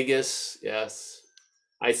from Vegas. Yes.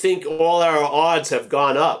 I think all our odds have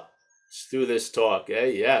gone up through this talk, eh?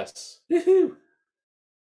 Yes.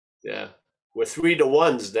 Yeah. We're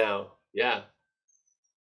 3-1 now. Yeah.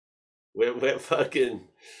 We're fucking,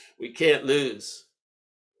 we can't lose.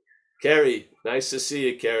 Kerry, nice to see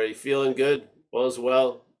you, Kerry. Feeling good? All's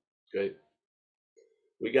well? Great.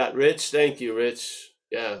 We got Rich. Thank you, Rich.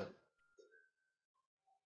 Yeah.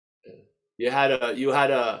 You had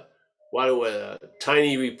a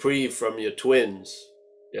tiny reprieve from your twins.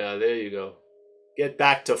 Yeah, there you go. Get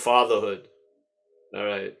back to fatherhood. All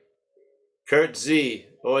right. Kurt Z,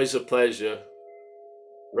 always a pleasure.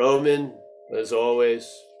 Roman, as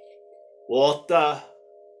always. Walter,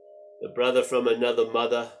 the brother from another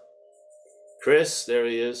mother. Chris, there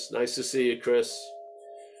he is. Nice to see you, Chris.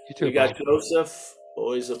 You too, We got Paul. Joseph,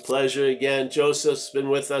 always a pleasure again. Joseph's been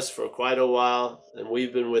with us for quite a while, and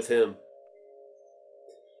we've been with him.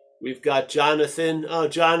 We've got Jonathan. Oh,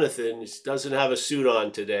 Jonathan, he doesn't have a suit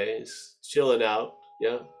on today. He's chilling out.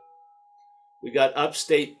 Yeah. We got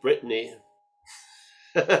upstate Brittany.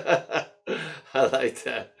 I like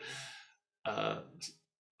that.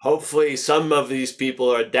 Hopefully some of these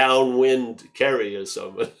people are downwind Kerry or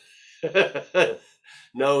someone,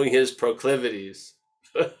 knowing his proclivities.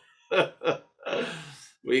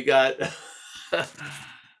 We got...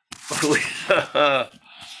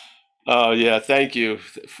 Oh, yeah, thank you.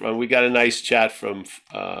 We got a nice chat from...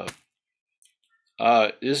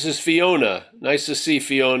 this is Fiona. Nice to see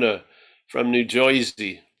Fiona from New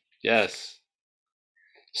Jersey. Yes.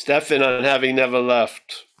 Stefan on having never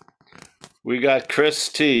left. We got Chris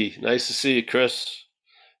T. Nice to see you, Chris.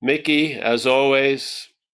 Mickey, as always.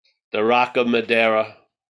 The Rock of Madeira.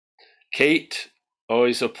 Kate,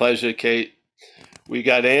 always a pleasure, Kate. We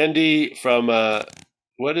got Andy from,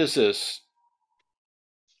 what is this?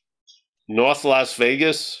 North Las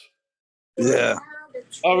Vegas? Yeah.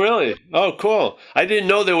 Oh, really? Oh, cool. I didn't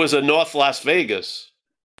know there was a North Las Vegas.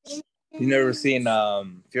 You never seen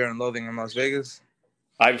Fear and Loathing in Las Vegas?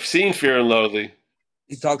 I've seen Fear and Loathing.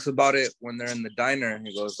 He talks about it when they're in the diner.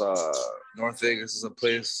 He goes, North Vegas is a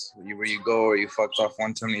place where you go or you fucked off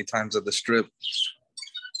one too many times at the strip.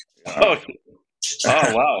 Oh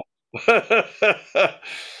wow.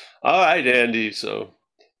 All right, Andy. So,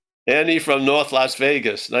 Andy from North Las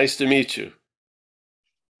Vegas. Nice to meet you.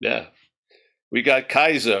 Yeah. We got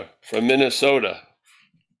Kaiser from Minnesota.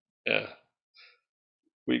 Yeah.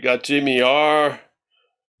 We got Jimmy R.,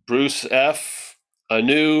 Bruce F.,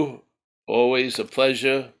 Anu, always a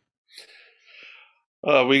pleasure.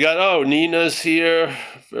 We got, Nina's here.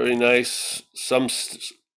 Very nice. Some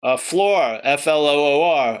Floor,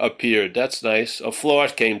 Floor appeared. That's nice. A Floor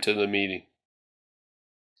came to the meeting.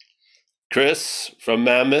 Chris from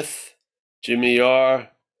Mammoth, Jimmy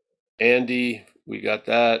R., Andy, we got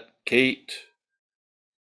that. Kate.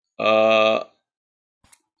 I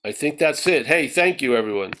think that's it. Hey, thank you,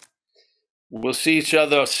 everyone. We'll see each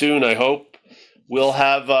other soon, I hope. We'll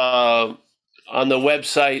have on the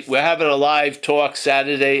website. We're having a live talk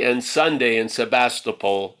Saturday and Sunday in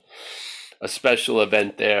Sebastopol, a special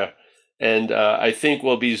event there. And I think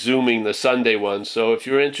we'll be Zooming the Sunday one. So if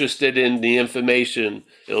you're interested in the information,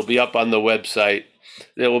 it'll be up on the website.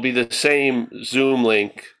 There will be the same Zoom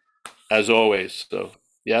link as always. So,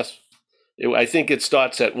 yes, I think it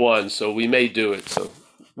starts at 1, so we may do it. So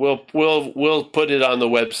we'll put it on the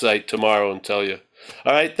website tomorrow and tell you.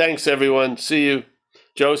 All right, thanks, everyone. See you.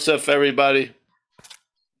 Joseph, everybody.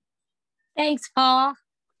 Thanks, Paul.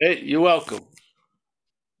 Hey, you're welcome.